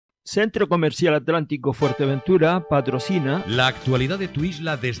Centro Comercial Atlántico Fuerteventura patrocina la actualidad de tu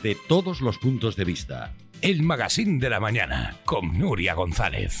isla desde todos los puntos de vista. El Magacín de la Mañana, con Nuria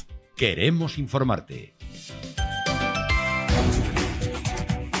González. Queremos informarte.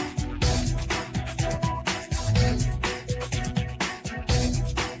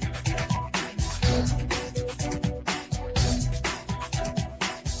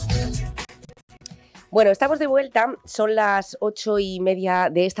 Bueno, estamos de vuelta, son las 8:30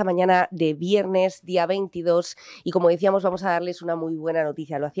 de esta mañana de viernes, día 22, y como decíamos vamos a darles una muy buena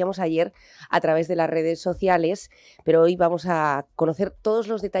noticia. Lo hacíamos ayer a través de las redes sociales, pero hoy vamos a conocer todos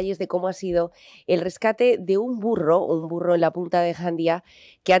los detalles de cómo ha sido el rescate de un burro en la punta de Jandía,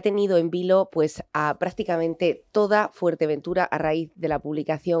 que ha tenido en vilo pues a prácticamente toda Fuerteventura a raíz de la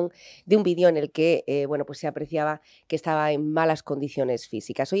publicación de un vídeo en el que pues se apreciaba que estaba en malas condiciones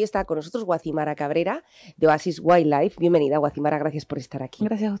físicas. Hoy está con nosotros Guacimara Cabrera, de Oasis Wildlife. Bienvenida, Guacimara, gracias por estar aquí.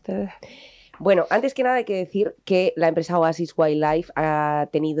 Gracias a ustedes. Bueno, antes que nada hay que decir que la empresa Oasis Wildlife ha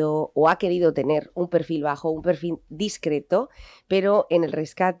tenido o ha querido tener un perfil bajo, un perfil discreto, pero en el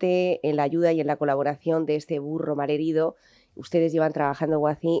rescate, en la ayuda y en la colaboración de este burro malherido, ustedes llevan trabajando,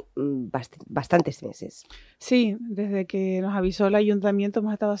 Guaci, bastantes meses. Sí, desde que nos avisó el ayuntamiento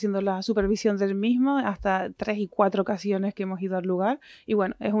hemos estado haciendo la supervisión del mismo, hasta 3 y 4 ocasiones que hemos ido al lugar. Y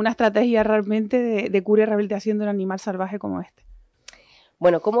bueno, es una estrategia realmente de cura y rehabilitación de un animal salvaje como este.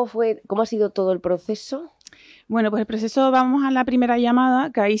 Bueno, ¿cómo ha sido todo el proceso? Bueno, pues el proceso, vamos a la primera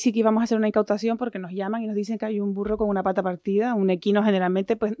llamada, que ahí sí que íbamos a hacer una incautación porque nos llaman y nos dicen que hay un burro con una pata partida, un equino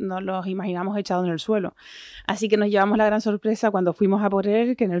generalmente, pues nos los imaginamos echados en el suelo. Así que nos llevamos la gran sorpresa cuando fuimos a por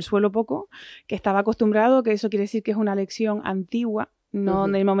él, que en el suelo poco, que estaba acostumbrado, que eso quiere decir que es una lección antigua, no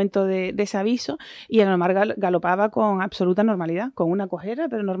en el momento de ese aviso, y el animal galopaba con absoluta normalidad, con una cojera,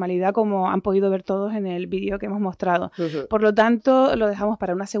 pero normalidad como han podido ver todos en el vídeo que hemos mostrado. Por lo tanto, lo dejamos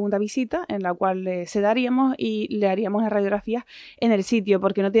para una segunda visita, en la cual le sedaríamos y le haríamos las radiografías en el sitio,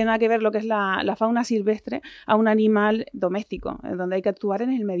 porque no tiene nada que ver lo que es la fauna silvestre a un animal doméstico, donde hay que actuar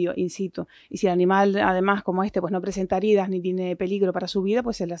en el medio in situ. Y si el animal, además, como este, pues no presenta heridas ni tiene peligro para su vida,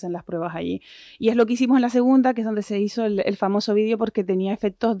 pues se le hacen las pruebas allí. Y es lo que hicimos en la segunda, que es donde se hizo el famoso vídeo, porque tenía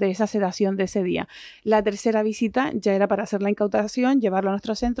efectos de esa sedación de ese día. La tercera visita ya era para hacer la incautación, llevarlo a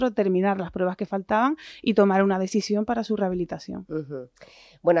nuestro centro, terminar las pruebas que faltaban y tomar una decisión para su rehabilitación.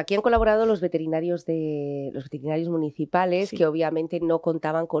 Bueno, aquí han colaborado los veterinarios municipales, sí, que obviamente no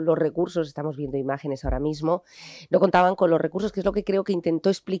contaban con los recursos, estamos viendo imágenes ahora mismo, no contaban con los recursos, que es lo que creo que intentó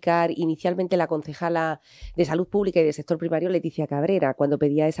explicar inicialmente la concejala de Salud Pública y del sector primario, Leticia Cabrera, cuando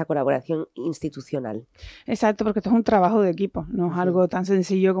pedía esa colaboración institucional. Exacto, porque esto es un trabajo de equipo, no es algo tan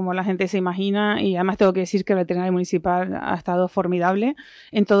sencillo como la gente se imagina, y además tengo que decir que el veterinario municipal ha estado formidable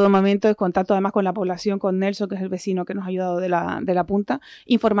en todo momento, en contacto además con la población, con Nelson, que es el vecino que nos ha ayudado de la punta,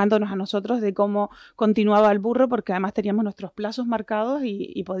 informándonos a nosotros de cómo continuaba el burro, porque además teníamos nuestros plazos marcados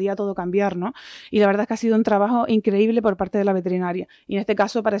y podía todo cambiar, ¿no? Y la verdad es que ha sido un trabajo increíble por parte de la veterinaria. Y en este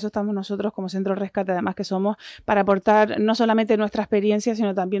caso, para eso estamos nosotros como Centro de Rescate, además que somos, para aportar no solamente nuestra experiencia,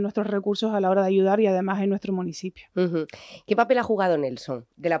 sino también nuestros recursos a la hora de ayudar y además en nuestro municipio. ¿Qué papel ha jugado Nelson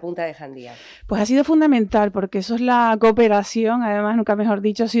de la punta de Jandía? Pues ha sido fundamental, porque eso es la cooperación, además, nunca mejor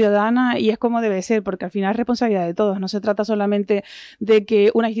dicho, ciudadana, y es como debe ser, porque al final es responsabilidad de todos. No se trata solamente de que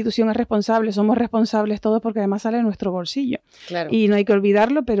una institución es responsable, somos responsables todos, porque además sale de nuestro bolsillo. Claro. Y no hay que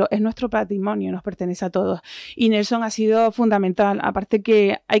olvidarlo, pero es nuestro patrimonio, nos pertenece a todos. Y Nelson ha sido fundamental, aparte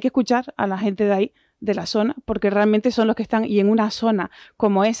que hay que escuchar a la gente de ahí, de la zona, porque realmente son los que están, y en una zona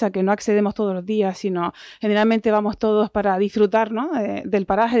como esa, que no accedemos todos los días, sino generalmente vamos todos para disfrutar, ¿no?, del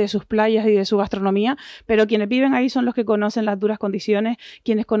paraje, de sus playas y de su gastronomía, pero quienes viven ahí son los que conocen las duras condiciones,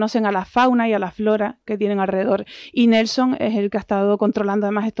 quienes conocen a la fauna y a la flora que tienen alrededor, y Nelson es el que ha estado controlando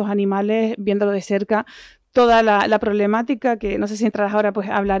además estos animales, viéndolo de cerca, toda la problemática, que no sé si entrarás ahora, pues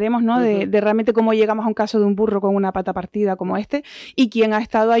hablaremos, ¿no?, de realmente cómo llegamos a un caso de un burro con una pata partida como este, y quién ha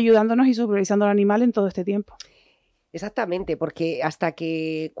estado ayudándonos y supervisando al animal en todo este tiempo. Exactamente, porque hasta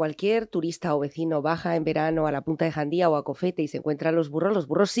que cualquier turista o vecino baja en verano a la punta de Jandía o a Cofete y se encuentran los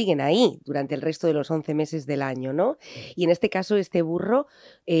burros siguen ahí durante el resto de los 11 meses del año, ¿no? Y en este caso, este burro,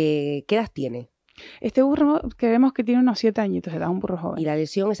 ¿qué edad tiene? Este burro creemos que tiene unos 7 añitos, era un burro joven. ¿Y la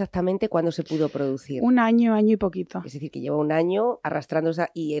lesión exactamente cuándo se pudo producir? Un año y poquito. Es decir, que lleva un año arrastrándose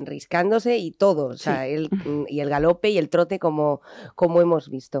y enriscándose y todo, o sea, y el galope y el trote como hemos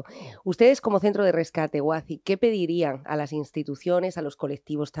visto. Ustedes como Centro de Rescate, Guaci, ¿qué pedirían a las instituciones, a los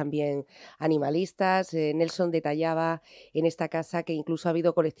colectivos también animalistas? Nelson detallaba en esta casa que incluso ha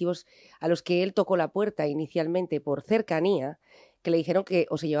habido colectivos a los que él tocó la puerta inicialmente por cercanía, que le dijeron que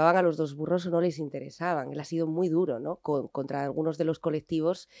o se llevaban a los 2 burros o no les interesaban. Él ha sido muy duro, ¿no? Contra algunos de los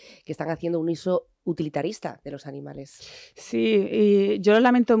colectivos que están haciendo un uso utilitarista de los animales. Sí, y yo lo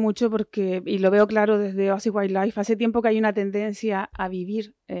lamento mucho porque, y lo veo claro desde Oasis Wildlife, hace tiempo que hay una tendencia a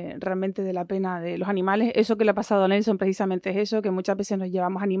vivir realmente de la pena de los animales. Eso que le ha pasado a Nelson precisamente es eso, que muchas veces nos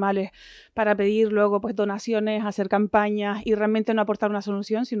llevamos animales para pedir luego pues donaciones, hacer campañas y realmente no aportar una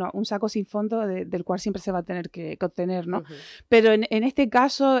solución, sino un saco sin fondo del cual siempre se va a tener que obtener, ¿no? Pero en este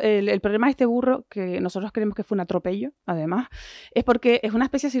caso, el problema de este burro, que nosotros creemos que fue un atropello, además, es porque es una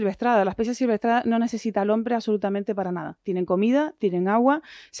especie silvestrada. La especie silvestrada no necesita al hombre absolutamente para nada. Tienen comida, tienen agua,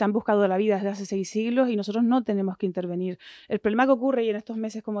 se han buscado la vida desde hace 6 siglos y nosotros no tenemos que intervenir. El problema que ocurre, y en estos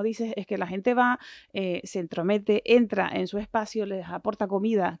meses, como dices, es que la gente va, se entromete, entra en su espacio, les aporta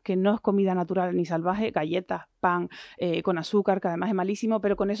comida que no es comida natural ni salvaje, galletas, pan con azúcar, que además es malísimo,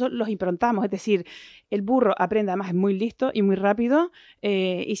 pero con eso los improntamos. Es decir, el burro aprende, además es muy listo y muy rápido,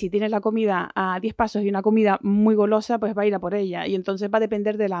 y si tienes la comida a 10 pasos y una comida muy golosa, pues va a ir a por ella, y entonces va a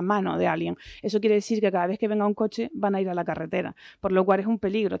depender de la mano de alguien. Eso quiere decir que cada vez que venga un coche van a ir a la carretera, por lo cual es un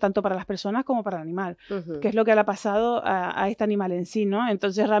peligro, tanto para las personas como para el animal, que es lo que le ha pasado a este animal en sí, ¿no?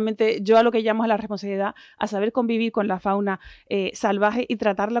 Entonces realmente yo a lo que llamo a la responsabilidad, a saber convivir con la fauna salvaje y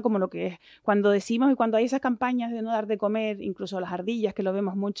tratarla como lo que es. Cuando decimos y cuando hay esas campañas de no dar de comer, incluso a las ardillas, que lo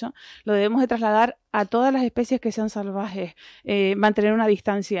vemos mucho, lo debemos de trasladar a todas las especies que sean salvajes, mantener una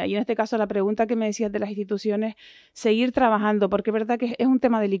distancia. Y en este caso la pregunta que me decías de las instituciones, seguir trabajando, porque es verdad que es un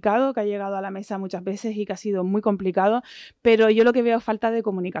tema delicado que ha llegado a la mesa muchas veces y que ha sido muy complicado, pero yo lo que veo es falta de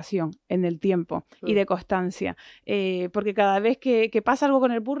comunicación en el tiempo y de constancia, porque cada vez que pasa algo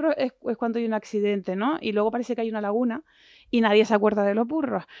con el burro es cuando hay un accidente, ¿no? Y luego parece que hay una laguna y nadie se acuerda de los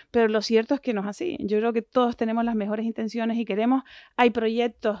burros, pero lo cierto es que no es así. Yo creo que todos tenemos las mejores intenciones y queremos, hay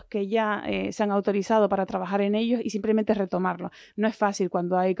proyectos que ya se han autorizado para trabajar en ellos y simplemente retomarlos. No es fácil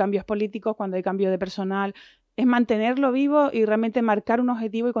cuando hay cambios políticos, cuando hay cambio de personal, es mantenerlo vivo y realmente marcar un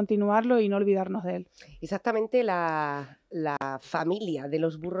objetivo y continuarlo y no olvidarnos de él. Exactamente la familia de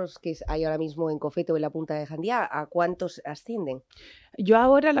los burros que hay ahora mismo en Cofeto, en la punta de Jandía, ¿a cuántos ascienden? Yo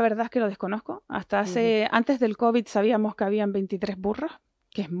ahora la verdad es que lo desconozco. Hasta antes del COVID sabíamos que habían 23 burros,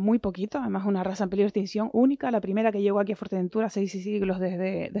 que es muy poquito, además una raza en peligro de extinción única, la primera que llegó aquí a Fuerteventura 6 siglos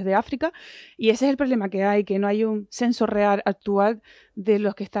desde África, y ese es el problema que hay, que no hay un censo real actual de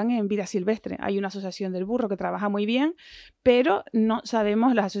los que están en vida silvestre. Hay una asociación del burro que trabaja muy bien, pero no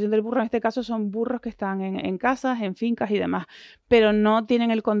sabemos, la asociación del burro en este caso son burros que están en casas, en fincas y demás, pero no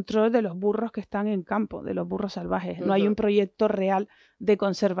tienen el control de los burros que están en campo, de los burros salvajes. No hay un proyecto real de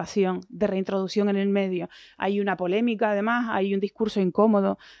conservación, de reintroducción en el medio. Hay una polémica, además, hay un discurso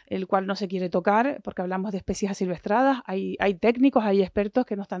incómodo, el cual no se quiere tocar, porque hablamos de especies asilvestradas. Hay técnicos, hay expertos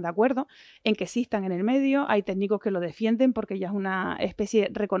que no están de acuerdo en que existan en el medio, hay técnicos que lo defienden porque ya es una especie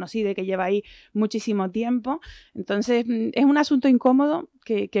reconocida y que lleva ahí muchísimo tiempo. Entonces, es un asunto incómodo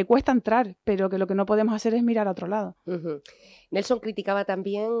que cuesta entrar, pero que lo que no podemos hacer es mirar a otro lado. Nelson criticaba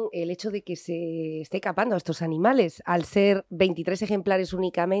también el hecho de que se esté capando a estos animales. Al ser 23 ejemplares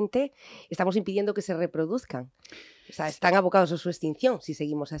únicamente, estamos impidiendo que se reproduzcan. O sea, están abocados a su extinción si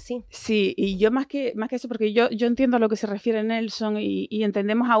seguimos así. Sí, y yo más que eso, porque yo entiendo a lo que se refiere Nelson y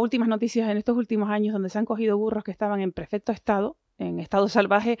entendemos a últimas noticias en estos últimos años donde se han cogido burros que estaban en perfecto estado, en estado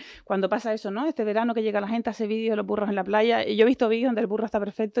salvaje, cuando pasa eso, ¿no? Este verano que llega la gente, hace vídeos de los burros en la playa, y yo he visto vídeos donde el burro está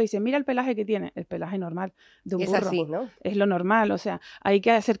perfecto y dice, mira el pelaje que tiene, el pelaje normal de un burro. Es así, ¿no? Es lo normal, o sea, hay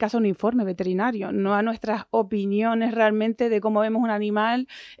que hacer caso a un informe veterinario, no a nuestras opiniones realmente de cómo vemos un animal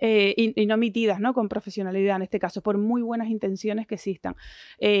y no emitidas, ¿no? Con profesionalidad en este caso, por muy buenas intenciones que existan.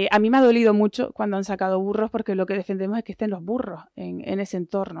 A mí me ha dolido mucho cuando han sacado burros, porque lo que defendemos es que estén los burros en ese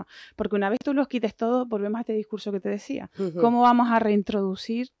entorno, porque una vez tú los quites todos, volvemos a este discurso que te decía, ¿cómo vamos a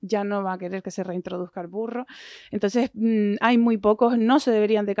reintroducir? Ya no va a querer que se reintroduzca el burro. Entonces hay muy pocos, no se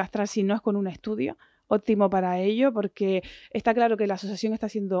deberían de castrar si no es con un estudio óptimo para ello, porque está claro que la asociación está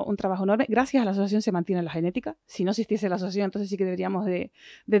haciendo un trabajo enorme. Gracias a la asociación se mantiene la genética. Si no existiese la asociación, entonces sí que deberíamos de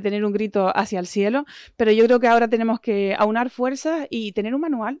tener un grito hacia el cielo, pero yo creo que ahora tenemos que aunar fuerzas y tener un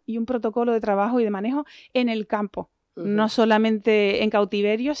manual y un protocolo de trabajo y de manejo en el campo. No solamente en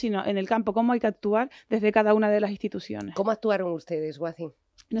cautiverio, sino en el campo, cómo hay que actuar desde cada una de las instituciones. ¿Cómo actuaron ustedes, Guacín?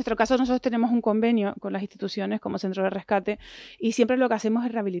 En nuestro caso, nosotros tenemos un convenio con las instituciones como centro de rescate y siempre lo que hacemos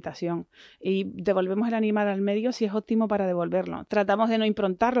es rehabilitación y devolvemos el animal al medio si es óptimo para devolverlo. Tratamos de no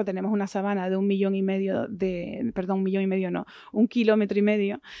improntarlo, tenemos una sabana de 1,5 millones perdón, 1,5 millones no, 1,5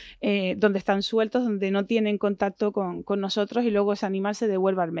 kilómetros, donde están sueltos, donde no tienen contacto con nosotros y luego ese animal se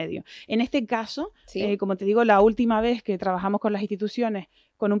devuelve al medio. En este caso, como te digo, la última vez que trabajamos con las instituciones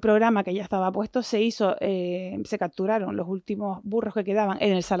con un programa que ya estaba puesto, se capturaron los últimos burros que quedaban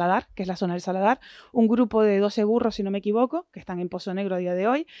en el Saladar, que es la zona del Saladar, un grupo de 12 burros, si no me equivoco, que están en Pozo Negro a día de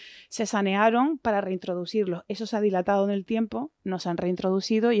hoy, se sanearon para reintroducirlos. Eso se ha dilatado en el tiempo, no se han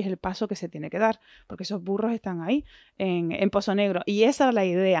reintroducido y es el paso que se tiene que dar, porque esos burros están ahí, en Pozo Negro. Y esa es la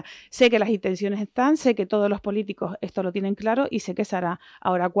idea. Sé que las intenciones están, sé que todos los políticos esto lo tienen claro y sé que se hará.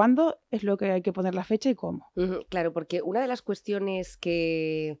 Ahora, ¿cuándo? Es lo que hay que poner la fecha y cómo. Claro, porque una de las cuestiones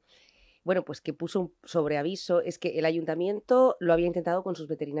que, bueno, pues que puso un sobreaviso es que el ayuntamiento lo había intentado con sus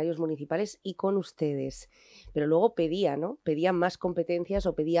veterinarios municipales y con ustedes, pero luego pedía, ¿no? Pedía más competencias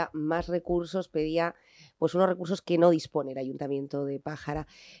o pedía más recursos, pedía pues unos recursos que no dispone el ayuntamiento de Pájara.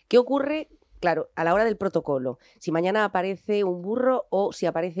 ¿Qué ocurre? Claro, a la hora del protocolo, si mañana aparece un burro o si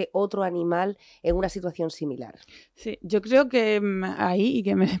aparece otro animal en una situación similar. Sí, yo creo que ahí, y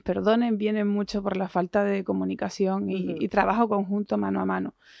que me perdonen, viene mucho por la falta de comunicación y trabajo conjunto mano a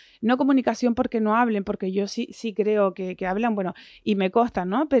mano. No comunicación porque no hablen, porque yo sí creo que hablan, bueno, y me consta,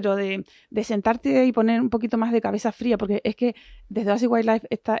 ¿no? Pero de sentarte y poner un poquito más de cabeza fría, porque es que desde Oasis Wildlife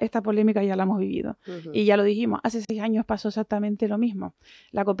esta polémica ya la hemos vivido. Y ya lo dijimos, hace 6 años pasó exactamente lo mismo.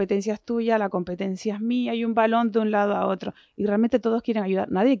 La competencia es tuya, la competencia es mía, hay un balón de un lado a otro. Y realmente todos quieren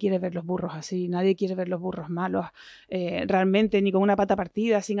ayudar. Nadie quiere ver los burros así, nadie quiere ver los burros malos, realmente, ni con una pata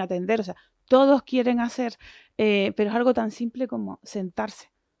partida, sin atender. O sea, todos quieren hacer, pero es algo tan simple como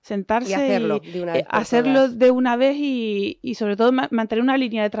sentarse Y hacerlo de una vez por hacerlo todas. de una vez y sobre todo mantener una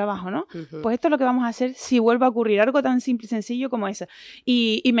línea de trabajo, ¿no? Pues esto es lo que vamos a hacer si vuelve a ocurrir algo tan simple y sencillo como eso.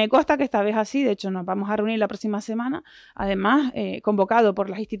 Y me consta que esta vez así, de hecho nos vamos a reunir la próxima semana, además convocado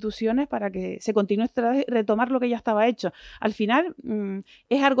por las instituciones para que se continúe esta vez, retomar lo que ya estaba hecho. Al final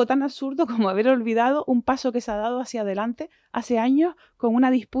es algo tan absurdo como haber olvidado un paso que se ha dado hacia adelante hace años con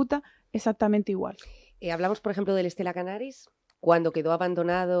una disputa exactamente igual. Hablamos, por ejemplo, del Estela Canaris, cuando quedó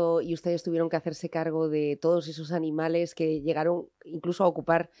abandonado y ustedes tuvieron que hacerse cargo de todos esos animales que llegaron incluso a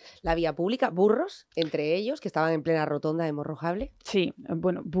ocupar la vía pública, burros, entre ellos, que estaban en plena rotonda de Morrojable. Sí,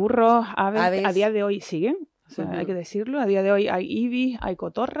 bueno, burros, aves. A día de hoy siguen. O sea, hay que decirlo, a día de hoy hay ibis, hay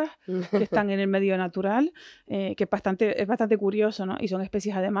cotorras que están en el medio natural, que es bastante curioso, ¿no? Y son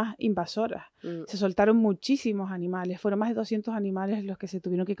especies además invasoras. Se soltaron muchísimos animales, fueron más de 200 animales los que se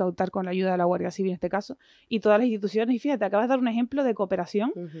tuvieron que cautar con la ayuda de la Guardia Civil en este caso, y todas las instituciones. Y fíjate, acabas de dar un ejemplo de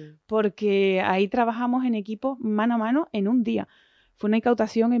cooperación, porque ahí trabajamos en equipo mano a mano en un día. Fue una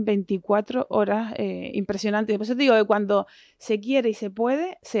incautación en 24 horas impresionante. Por eso te digo que cuando se quiere y se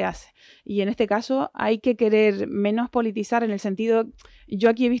puede, se hace. Y en este caso hay que querer menos politizar en el sentido... Yo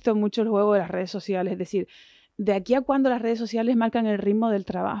aquí he visto mucho el juego de las redes sociales, es decir, de aquí a cuando las redes sociales marcan el ritmo del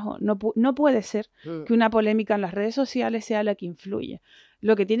trabajo. No puede ser que una polémica en las redes sociales sea la que influye.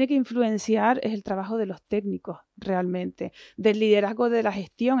 Lo que tiene que influenciar es el trabajo de los técnicos, realmente, del liderazgo de la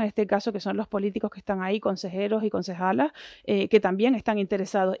gestión, en este caso, que son los políticos que están ahí, consejeros y concejalas, que también están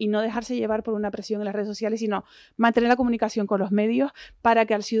interesados, y no dejarse llevar por una presión en las redes sociales, sino mantener la comunicación con los medios para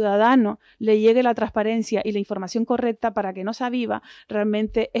que al ciudadano le llegue la transparencia y la información correcta para que no se aviva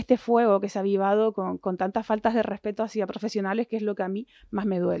realmente este fuego que se ha avivado con tantas faltas de respeto hacia profesionales, que es lo que a mí más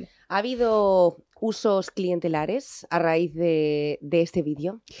me duele. ¿Ha habido usos clientelares a raíz de este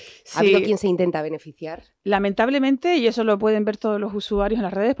vídeo? Sí. ¿Ha habido quien se intenta beneficiar? Lamentablemente, y eso lo pueden ver todos los usuarios en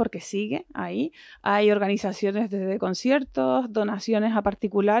las redes porque sigue ahí, hay organizaciones desde conciertos, donaciones a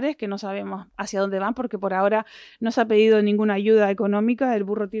particulares que no sabemos hacia dónde van porque por ahora no se ha pedido ninguna ayuda económica, el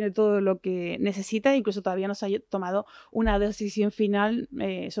burro tiene todo lo que necesita, incluso todavía no se ha tomado una decisión final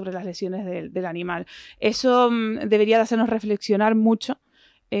sobre las lesiones del animal. Eso debería de hacernos reflexionar mucho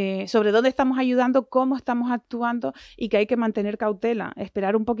sobre dónde estamos ayudando, cómo estamos actuando y que hay que mantener cautela,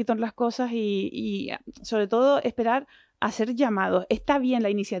 esperar un poquito en las cosas y sobre todo esperar a ser llamados. Está bien la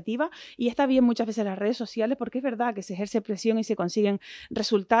iniciativa y está bien muchas veces las redes sociales porque es verdad que se ejerce presión y se consiguen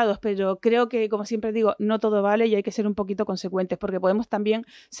resultados, pero creo que, como siempre digo, no todo vale y hay que ser un poquito consecuentes porque podemos también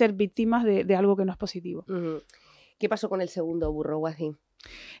ser víctimas de algo que no es positivo. ¿Qué pasó con el segundo burro, Guajín?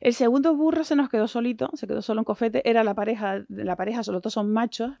 El segundo burro se nos quedó solito, se quedó solo en Cofete, era la pareja, solo todos son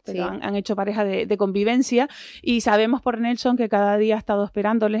machos, pero sí. han hecho pareja de convivencia y sabemos por Nelson que cada día ha estado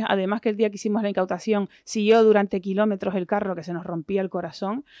esperándoles, además que el día que hicimos la incautación siguió durante kilómetros el carro que se nos rompía el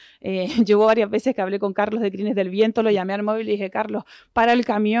corazón. Yo hubo varias veces que hablé con Carlos de Crines del Viento, lo llamé al móvil y dije, Carlos, para el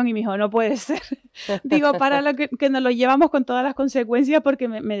camión y me dijo, no puede ser. Digo, para lo que nos lo llevamos con todas las consecuencias porque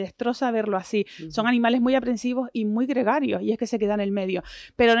me destroza verlo así. Son animales muy aprensivos y muy gregarios y es que se quedan en el medio.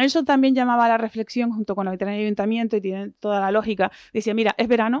 Pero Nelson también llamaba a la reflexión junto con la veterinaria del ayuntamiento y tiene toda la lógica. Decía, mira, es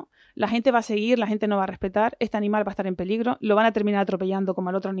verano, la gente va a seguir, la gente no va a respetar, este animal va a estar en peligro, lo van a terminar atropellando como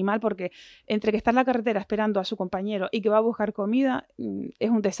al otro animal porque entre que está en la carretera esperando a su compañero y que va a buscar comida, es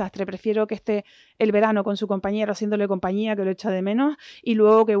un desastre. Prefiero que esté el verano con su compañero haciéndole compañía, que lo echa de menos, y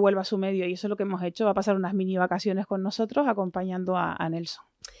luego que vuelva a su medio. Y eso es lo que hemos hecho, va a pasar unas mini vacaciones con nosotros acompañando a Nelson.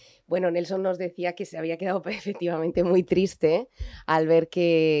 Bueno, Nelson nos decía que se había quedado efectivamente muy triste al ver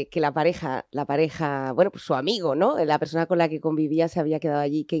que la pareja, bueno, pues su amigo, ¿no? La persona con la que convivía se había quedado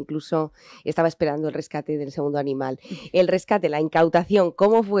allí, que incluso estaba esperando el rescate del segundo animal. El rescate, la incautación,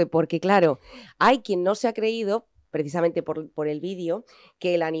 ¿cómo fue? Porque claro, hay quien no se ha creído, precisamente por el vídeo,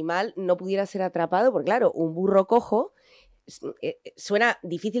 que el animal no pudiera ser atrapado, porque claro, un burro cojo suena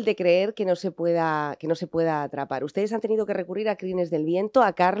difícil de creer que no se pueda atrapar. Ustedes han tenido que recurrir a crines del viento,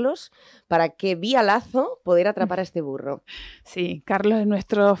 a Carlos, para que vía lazo poder atrapar a este burro. Sí, Carlos es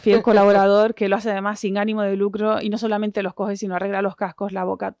nuestro fiel colaborador, que lo hace además sin ánimo de lucro y no solamente los coge, sino arregla los cascos, la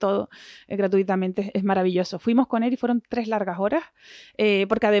boca, todo gratuitamente. Es maravilloso. Fuimos con él y fueron 3 largas horas,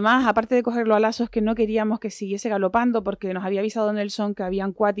 porque además, aparte de cogerlo a lazo, es que no queríamos que siguiese galopando, porque nos había avisado Nelson que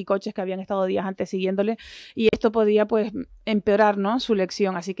habían cuaticoches que habían estado días antes siguiéndole y esto podía pues empeorar, ¿no?, su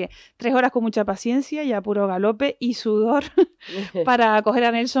lección. Así que 3 horas con mucha paciencia y a puro galope y sudor para coger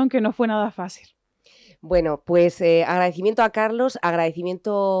a Nelson, que no fue nada fácil. Bueno, pues agradecimiento a Carlos,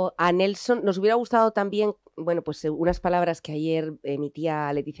 agradecimiento a Nelson. Nos hubiera gustado también, bueno, pues unas palabras que ayer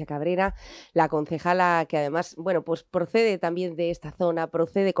emitía Leticia Cabrera, la concejala que además, bueno, pues procede también de esta zona,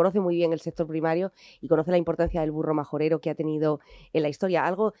 conoce muy bien el sector primario y conoce la importancia del burro majorero que ha tenido en la historia.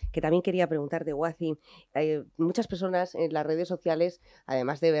 Algo que también quería preguntarte, Guaci. Muchas personas en las redes sociales,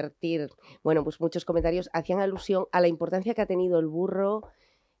 además de vertir, bueno, pues muchos comentarios, hacían alusión a la importancia que ha tenido el burro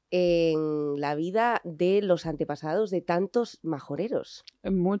en la vida de los antepasados de tantos majoreros.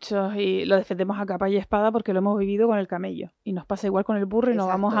 Muchos, y lo defendemos a capa y espada porque lo hemos vivido con el camello. Y nos pasa igual con el burro y no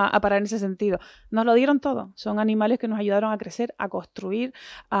vamos a parar en ese sentido. Nos lo dieron todo. Son animales que nos ayudaron a crecer, a construir,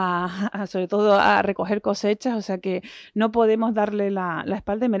 sobre todo a recoger cosechas. O sea que no podemos darle la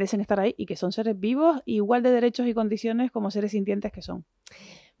espalda y merecen estar ahí. Y que son seres vivos, igual de derechos y condiciones como seres sintientes que son.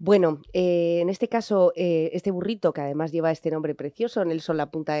 Bueno, en este caso, este burrito, que además lleva este nombre precioso, Nelson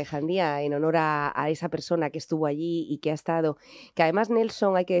la Punta de Jandía, en honor a esa persona que estuvo allí y que ha estado, que además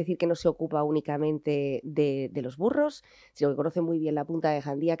Nelson, hay que decir que no se ocupa únicamente de los burros, sino que conoce muy bien la Punta de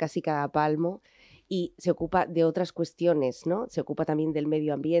Jandía, casi cada palmo, y se ocupa de otras cuestiones, ¿no? Se ocupa también del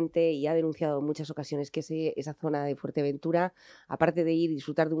medio ambiente y ha denunciado en muchas ocasiones que esa zona de Fuerteventura, aparte de ir y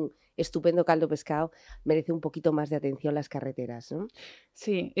disfrutar de un estupendo caldo pescado, merece un poquito más de atención las carreteras, ¿no?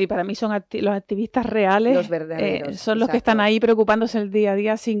 Sí, y para mí son los activistas reales, los verdaderos, son los que están ahí preocupándose el día a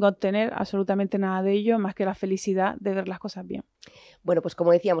día sin obtener absolutamente nada de ello, más que la felicidad de ver las cosas bien. Bueno, pues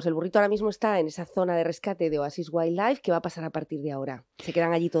como decíamos, el burrito ahora mismo está en esa zona de rescate de Oasis Wildlife. ¿Qué va a pasar a partir de ahora? ¿Se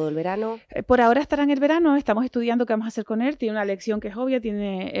quedan allí todo el verano? Por ahora estará en el verano, estamos estudiando qué vamos a hacer con él. Tiene una lección que es obvia,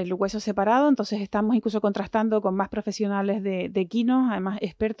 tiene el hueso separado, entonces estamos incluso contrastando con más profesionales de equinos, además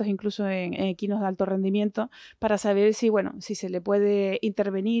expertos incluso en equinos de alto rendimiento, para saber si, bueno, si se le puede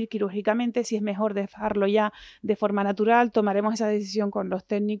intervenir quirúrgicamente, si es mejor dejarlo ya de forma natural. Tomaremos esa decisión con los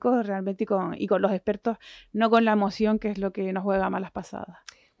técnicos realmente y con los expertos, no con la emoción, que es lo que nos juega malas pasadas.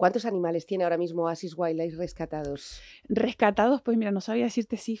 ¿Cuántos animales tiene ahora mismo Oasis Wildlife rescatados? Rescatados, pues mira, no sabía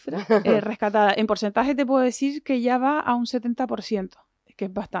decirte cifra. Rescatada. En porcentaje te puedo decir que ya va a un 70%, que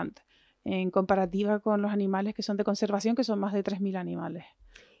es bastante, en comparativa con los animales que son de conservación, que son más de 3.000 animales.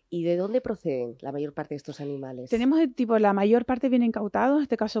 ¿Y de dónde proceden la mayor parte de estos animales? Tenemos la mayor parte vienen incautados, en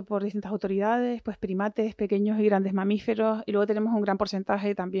este caso por distintas autoridades, pues primates, pequeños y grandes mamíferos, y luego tenemos un gran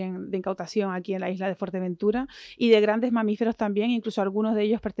porcentaje también de incautación aquí en la isla de Fuerteventura, y de grandes mamíferos también, incluso algunos de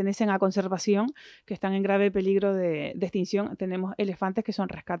ellos pertenecen a conservación, que están en grave peligro de extinción. Tenemos elefantes que son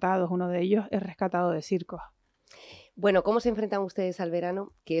rescatados, uno de ellos es rescatado de circos. Bueno, ¿cómo se enfrentan ustedes al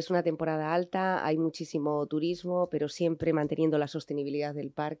verano? Que es una temporada alta, hay muchísimo turismo, pero siempre manteniendo la sostenibilidad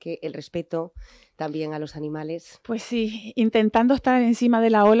del parque, el respeto también a los animales. Pues sí, intentando estar encima de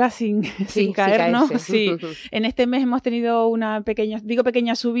la ola sin caernos. Sí. En este mes hemos tenido una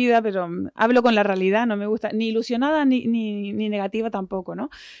pequeña subida, pero hablo con la realidad, no me gusta, ni ilusionada ni negativa tampoco, ¿no?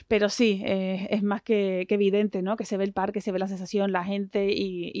 Pero sí, es más que evidente, ¿no? Que se ve el parque, se ve la sensación, la gente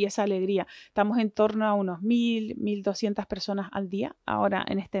y esa alegría. Estamos en torno a unos 1.000, 1.200 personas al día. Ahora,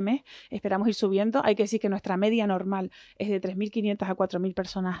 en este mes, esperamos ir subiendo. Hay que decir que nuestra media normal es de 3.500 a 4.000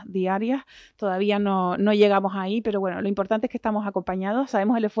 personas diarias. Todavía no llegamos ahí, pero bueno, lo importante es que estamos acompañados.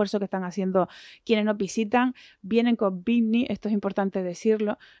 Sabemos el esfuerzo que están haciendo quienes nos visitan. Vienen con picnic, esto es importante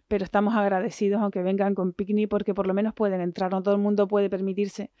decirlo, pero estamos agradecidos aunque vengan con picnic porque por lo menos pueden entrar. No todo el mundo puede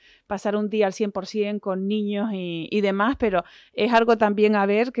permitirse pasar un día al 100% con niños y demás, pero es algo también a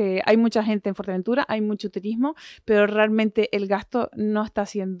ver que hay mucha gente en Fuerteventura, hay mucho turismo, pero realmente el gasto no está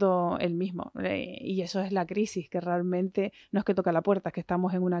siendo el mismo. Y eso es la crisis, que realmente no es que toca la puerta, es que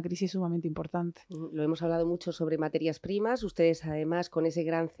estamos en una crisis sumamente importante. Lo hemos hablado mucho sobre materias primas. Ustedes, además, con ese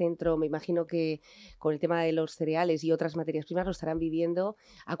gran centro, me imagino que con el tema de los cereales y otras materias primas lo estarán viviendo.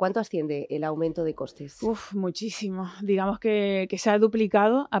 ¿A cuánto asciende el aumento de costes? Muchísimo. Digamos que se ha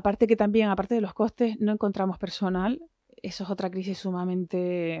duplicado. Aparte que también, aparte de los costes, no encontramos personal. Eso es otra crisis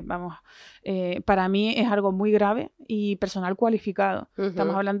sumamente, para mí es algo muy grave y personal cualificado.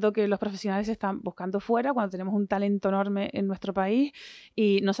 Estamos hablando que los profesionales se están buscando fuera cuando tenemos un talento enorme en nuestro país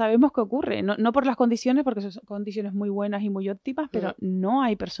y no sabemos qué ocurre. No por las condiciones, porque son condiciones muy buenas y muy óptimas, pero no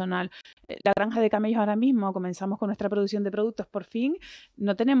hay personal. La granja de camellos ahora mismo, comenzamos con nuestra producción de productos por fin,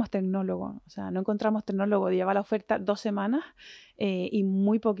 no tenemos tecnólogo, o sea, no encontramos tecnólogo. Lleva la oferta 2 semanas y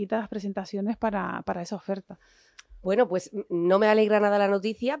muy poquitas presentaciones para esa oferta. Bueno, pues no me alegra nada la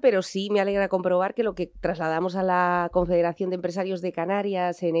noticia, pero sí me alegra comprobar que lo que trasladamos a la Confederación de Empresarios de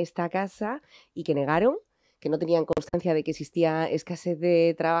Canarias en esta casa y que negaron, que no tenían constancia de que existía escasez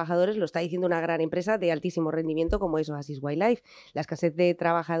de trabajadores, lo está diciendo una gran empresa de altísimo rendimiento como es Oasis Wildlife. La escasez de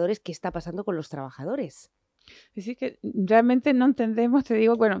trabajadores, ¿qué está pasando con los trabajadores? Es decir, que realmente no entendemos, te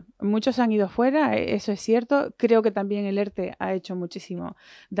digo, bueno, muchos han ido fuera, eso es cierto, creo que también el ERTE ha hecho muchísimo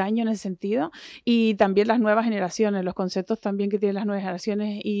daño en ese sentido y también las nuevas generaciones, los conceptos también que tienen las nuevas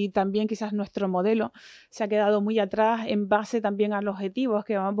generaciones y también quizás nuestro modelo se ha quedado muy atrás en base también a los objetivos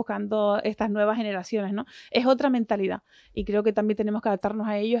que van buscando estas nuevas generaciones, ¿no? Es otra mentalidad y creo que también tenemos que adaptarnos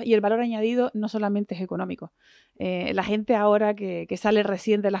a ellos y el valor añadido no solamente es económico. La gente ahora que sale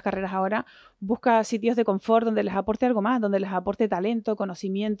recién de las carreras ahora busca sitios de confort donde les aporte algo más, donde les aporte talento,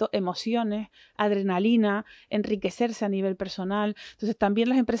 conocimiento, emociones, adrenalina, enriquecerse a nivel personal. Entonces también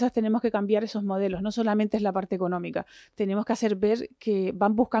las empresas tenemos que cambiar esos modelos, no solamente es la parte económica, tenemos que hacer ver que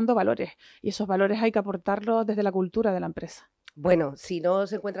van buscando valores y esos valores hay que aportarlos desde la cultura de la empresa. Bueno, si no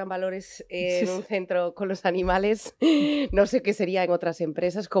se encuentran valores en un centro con los animales, no sé qué sería en otras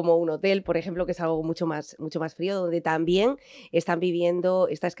empresas, como un hotel, por ejemplo, que es algo mucho más frío, donde también están viviendo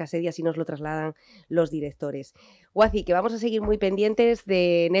esta escasez y así nos lo trasladan los directores. Guaci, que vamos a seguir muy pendientes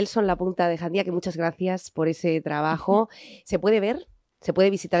de Nelson, la punta de Jandía, que muchas gracias por ese trabajo. ¿Se puede ver? ¿Se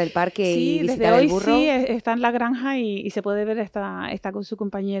puede visitar el parque y visitar el burro? Sí, está en la granja y se puede ver, está con su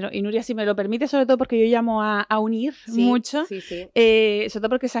compañero. Y Nuria, si me lo permite, sobre todo porque yo llamo a unir mucho, sobre todo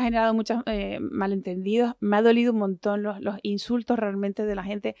porque se ha generado muchos malentendidos. Me ha dolido un montón los insultos realmente de la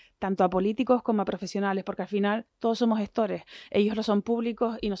gente, tanto a políticos como a profesionales, porque al final todos somos gestores. Ellos lo son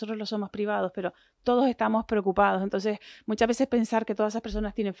públicos y nosotros lo somos privados, pero todos estamos preocupados. Entonces, muchas veces pensar que todas esas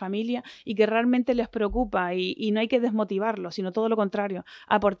personas tienen familia y que realmente les preocupa y no hay que desmotivarlos, sino todo lo contrario,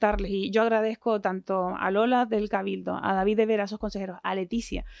 aportarles. Y yo agradezco tanto a Lola del Cabildo, a David de Vera, a sus consejeros, a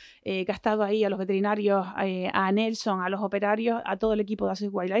Leticia, que ha estado ahí, a los veterinarios, a Nelson, a los operarios, a todo el equipo de Oasis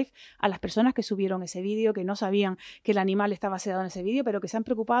Wildlife, a las personas que subieron ese vídeo, que no sabían que el animal estaba sedado en ese vídeo, pero que se han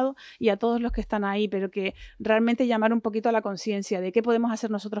preocupado, y a todos los que están ahí, pero que realmente llamar un poquito a la conciencia de qué podemos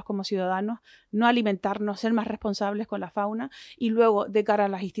hacer nosotros como ciudadanos, no alimentarnos, ser más responsables con la fauna y luego, de cara a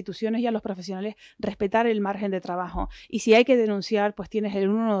las instituciones y a los profesionales, respetar el margen de trabajo. Y si hay que denunciar, pues tienes el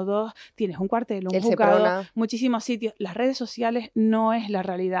 112, tienes un cuartel, un juzgado, muchísimos sitios. Las redes sociales no es la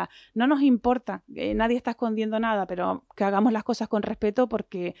realidad. No nos importa, nadie está escondiendo nada, pero que hagamos las cosas con respeto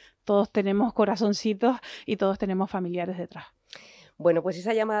porque todos tenemos corazoncitos y todos tenemos familiares detrás. Bueno, pues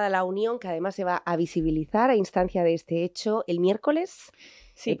esa llamada a la unión, que además se va a visibilizar a instancia de este hecho el miércoles.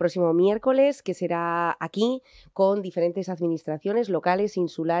 Sí. El próximo miércoles, que será aquí con diferentes administraciones locales,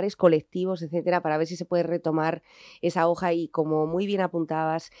 insulares, colectivos, etcétera, para ver si se puede retomar esa hoja y, como muy bien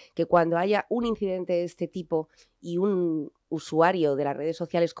apuntabas, que cuando haya un incidente de este tipo y un usuario de las redes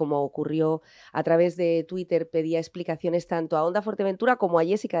sociales, como ocurrió a través de Twitter, pedía explicaciones tanto a Onda Fuerteventura como a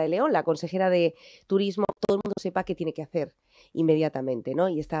Jessica de León, la consejera de Turismo, todo el mundo sepa qué tiene que hacer inmediatamente, ¿no?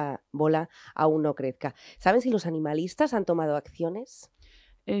 Y esta bola aún no crezca. ¿Saben si los animalistas han tomado acciones?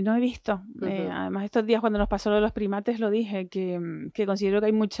 No he visto. Además, estos días cuando nos pasó lo de los primates lo dije, que considero que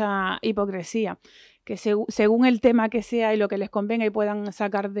hay mucha hipocresía. que según el tema que sea y lo que les convenga y puedan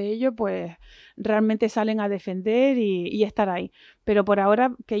sacar de ello, pues realmente salen a defender y estar ahí. Pero por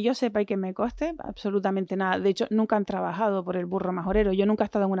ahora, que yo sepa y que me conste, absolutamente nada. De hecho, nunca han trabajado por el burro majorero. Yo nunca he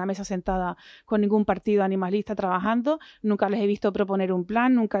estado en una mesa sentada con ningún partido animalista trabajando, nunca les he visto proponer un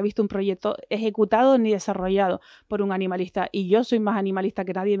plan, nunca he visto un proyecto ejecutado ni desarrollado por un animalista. Y yo soy más animalista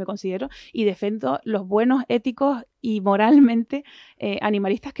que nadie, me considero, y defiendo los buenos, éticos y moralmente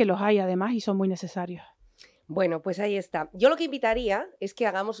animalistas, que los hay además y son muy necesarios. Bueno, pues ahí está. Yo lo que invitaría es que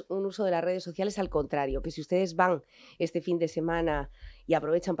hagamos un uso de las redes sociales al contrario, que si ustedes van este fin de semana y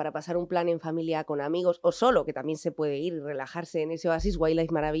aprovechan para pasar un plan en familia con amigos o solo, que también se puede ir y relajarse en ese oasis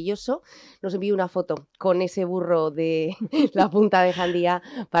wildlife maravilloso, nos envíe una foto con ese burro de la punta de Jandía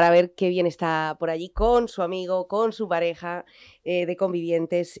para ver qué bien está por allí con su amigo, con su pareja de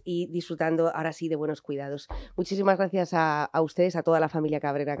convivientes y disfrutando ahora sí de buenos cuidados. Muchísimas gracias a ustedes, a toda la familia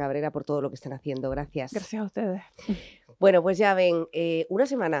Cabrera por todo lo que están haciendo. Gracias. Gracias a ustedes. Bueno, pues ya ven, una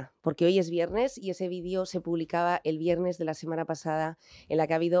semana, porque hoy es viernes y ese vídeo se publicaba el viernes de la semana pasada, en la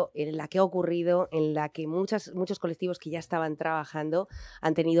que ha ocurrido, en la que muchos colectivos que ya estaban trabajando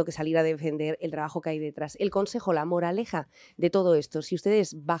han tenido que salir a defender el trabajo que hay detrás. El consejo, la moraleja de todo esto, si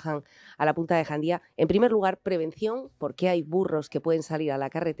ustedes bajan a la punta de Jandía, en primer lugar, prevención, porque hay burros que pueden salir a la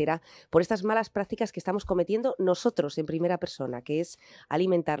carretera por estas malas prácticas que estamos cometiendo nosotros en primera persona, que es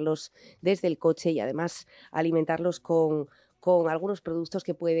alimentarlos desde el coche y además alimentarlos con algunos productos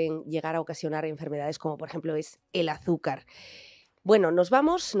que pueden llegar a ocasionar enfermedades, como por ejemplo es el azúcar. Bueno, nos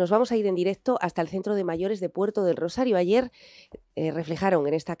vamos a ir en directo hasta el Centro de Mayores de Puerto del Rosario. Ayer reflejaron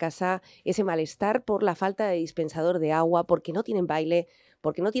en esta casa ese malestar por la falta de dispensador de agua, porque no tienen baile,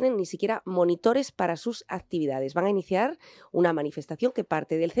 porque no tienen ni siquiera monitores para sus actividades. Van a iniciar una manifestación que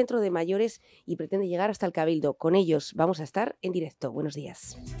parte del Centro de Mayores y pretende llegar hasta el Cabildo. Con ellos vamos a estar en directo. Buenos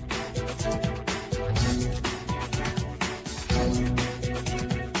días.